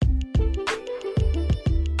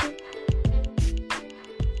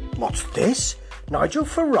What's this? Nigel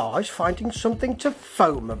Farage finding something to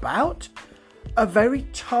foam about? A very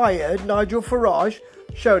tired Nigel Farage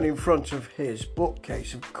shown in front of his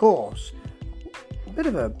bookcase, of course.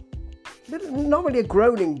 Not really a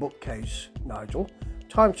groaning bookcase, Nigel.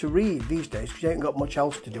 Time to read these days because you ain't got much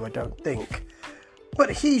else to do, I don't think.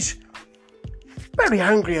 But he's very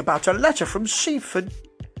angry about a letter from Seaford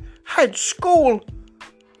Head School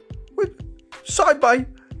signed by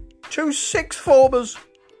 2 sixth formers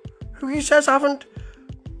who he says haven't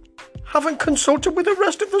consulted with the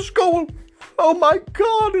rest of the school. Oh my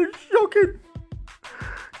God, it's shocking.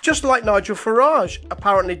 Just like Nigel Farage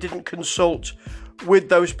apparently didn't consult with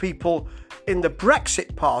those people in the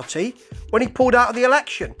Brexit party when he pulled out of the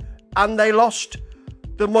election and they lost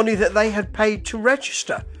the money that they had paid to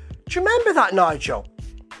register. Do you remember that, Nigel?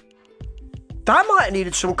 That might have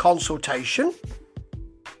needed some consultation.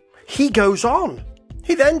 He goes on.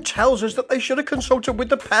 He then tells us that they should have consulted with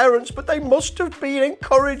the parents, but they must have been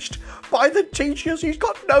encouraged by the teachers. He's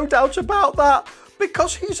got no doubt about that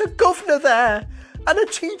because he's a governor there and a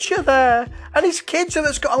teacher there and his kids are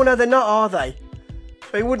at school. Oh no, they're not, are they?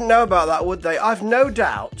 So he wouldn't know about that, would they? I've no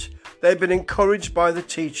doubt they've been encouraged by the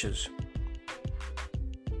teachers.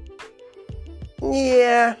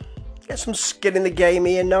 Yeah, get some skin in the game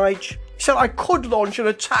here, Nige. He said I could launch an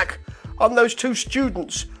attack on those 2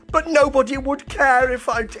 students, but nobody would care if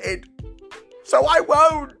I did. So I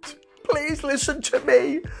won't. Please listen to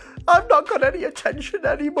me. I've not got any attention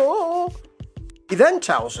anymore. He then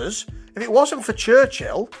tells us if it wasn't for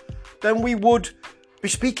Churchill, then we would be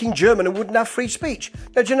speaking German and wouldn't have free speech.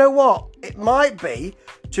 Now, do you know what? It might be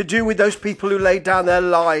to do with those people who laid down their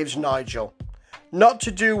lives, Nigel. Not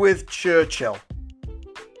to do with Churchill.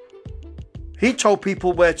 He told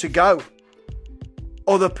people where to go.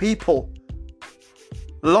 Other people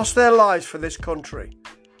lost their lives for this country.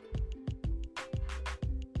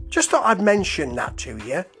 Just thought I'd mention that to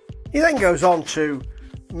you. He then goes on to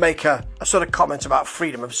make a sort of comment about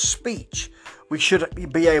freedom of speech. We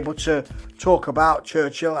should be able to talk about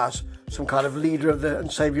Churchill as some kind of leader of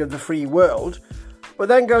and saviour of the free world, but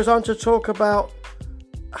then goes on to talk about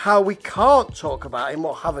how we can't talk about him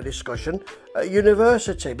or have a discussion at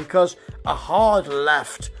university because a hard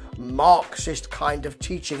left Marxist kind of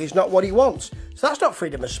teaching is not what he wants. So that's not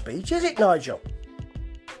freedom of speech, is it, Nigel?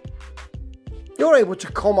 You're able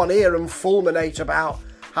to come on here and fulminate about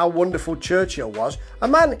how wonderful Churchill was, a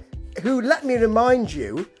man who, let me remind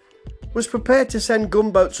you, was prepared to send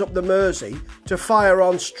gunboats up the Mersey to fire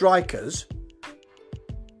on strikers.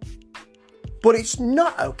 But it's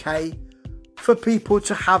not okay for people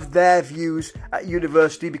to have their views at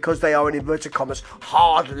university because they are, in inverted commas,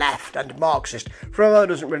 hard left and Marxist. Fromo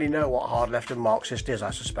doesn't really know what hard left and Marxist is,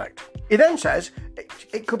 I suspect. He then says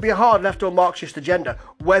it could be a hard left or Marxist agenda,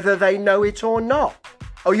 whether they know it or not.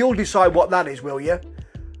 Oh, you'll decide what that is, will you?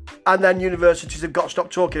 And then universities have got to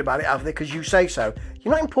stop talking about it, have they? Because you say so.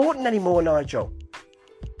 You're not important anymore, Nigel.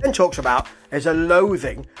 Then talks about there's a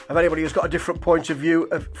loathing of anybody who's got a different point of view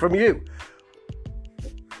from you.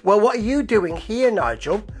 Well, what are you doing here,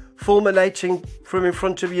 Nigel? Fulminating from in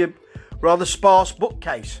front of your rather sparse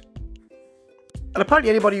bookcase. And apparently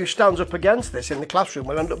anybody who stands up against this in the classroom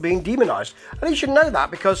will end up being demonised. And he should know that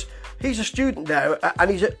because he's a student there and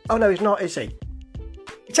he's oh no, he's not, is he?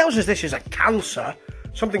 He tells us this is a cancer,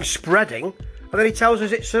 something spreading, and then he tells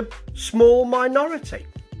us it's a small minority.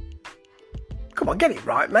 Come on, get it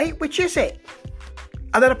right, mate. Which is it?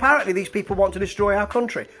 And then apparently these people want to destroy our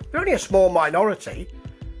country. They're only a small minority.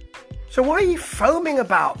 So why are you foaming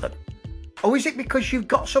about them? Or is it because you've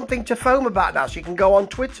got something to foam about now so you can go on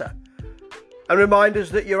Twitter and remind us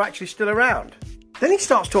that you're actually still around? Then he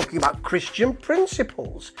starts talking about Christian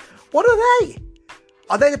principles. What are they?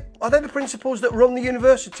 Are they the principles that run the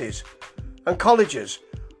universities and colleges?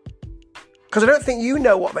 Because I don't think you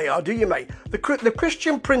know what they are, do you, mate? The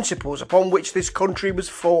Christian principles upon which this country was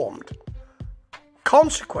formed.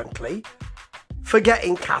 Consequently,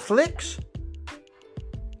 forgetting Catholics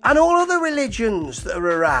and all other religions that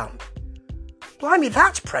are around. Blimey,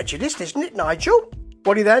 that's prejudiced, isn't it, Nigel?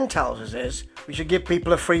 What he then tells us is we should give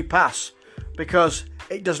people a free pass because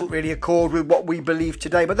it doesn't really accord with what we believe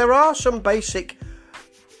today. But there are some basic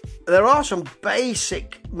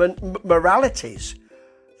moralities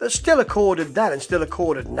that still accorded then and still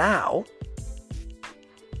accorded now.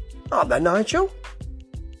 Aren't there, Nigel?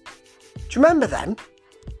 Do you remember them?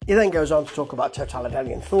 He then goes on to talk about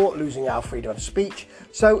totalitarian thought, losing our freedom of speech.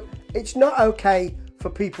 So it's not okay for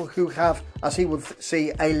people who have, as he would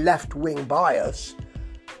see, a left-wing bias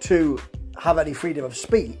to have any freedom of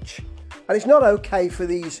speech. And it's not okay for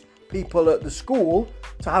these people at the school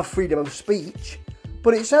to have freedom of speech.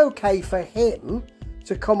 But it's okay for him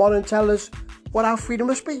to come on and tell us what our freedom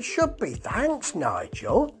of speech should be. Thanks,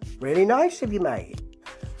 Nigel. Really nice of you, mate.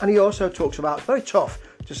 And he also talks about it's very tough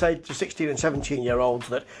to say to 16 and 17-year-olds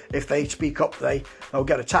that if they speak up, they'll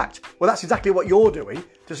get attacked. Well, that's exactly what you're doing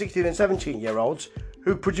to 16 and 17-year-olds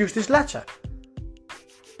who produced this letter.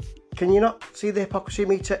 Can you not see the hypocrisy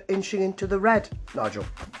meter inching into the red, Nigel?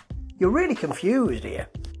 You're really confused here.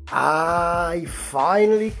 He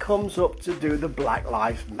finally comes up to do the Black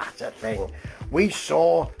Lives Matter thing. We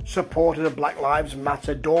saw supporters of Black Lives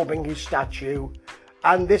Matter daubing his statue,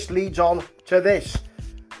 and this leads on to this.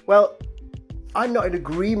 Well, I'm not in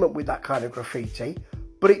agreement with that kind of graffiti,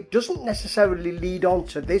 but it doesn't necessarily lead on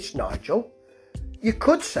to this, Nigel. You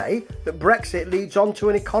could say that Brexit leads on to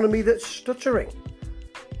an economy that's stuttering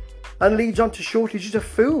and leads on to shortages of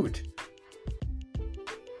food.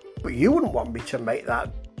 But you wouldn't want me to make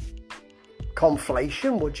that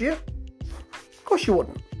conflation, would you? Of course you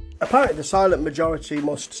wouldn't. Apparently the silent majority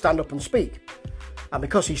must stand up and speak. And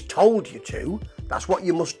because he's told you to, that's what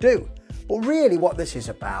you must do. But really what this is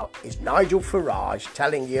about is Nigel Farage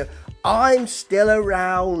telling you, I'm still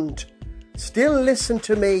around. Still listen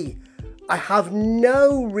to me. I have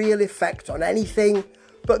no real effect on anything,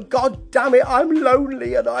 but God damn it, I'm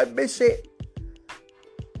lonely and I miss it.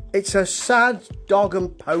 It's a sad dog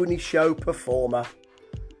and pony show performer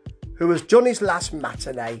who has done his last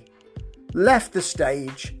matinee, left the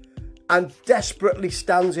stage, and desperately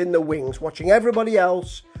stands in the wings, watching everybody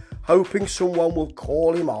else, hoping someone will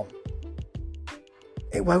call him on.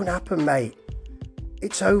 It won't happen, mate.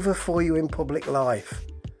 It's over for you in public life.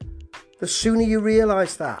 The sooner you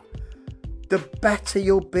realise that, the better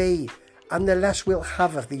you'll be, and the less we'll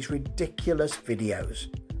have of these ridiculous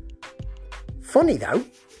videos. Funny though.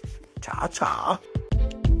 Ta-ta.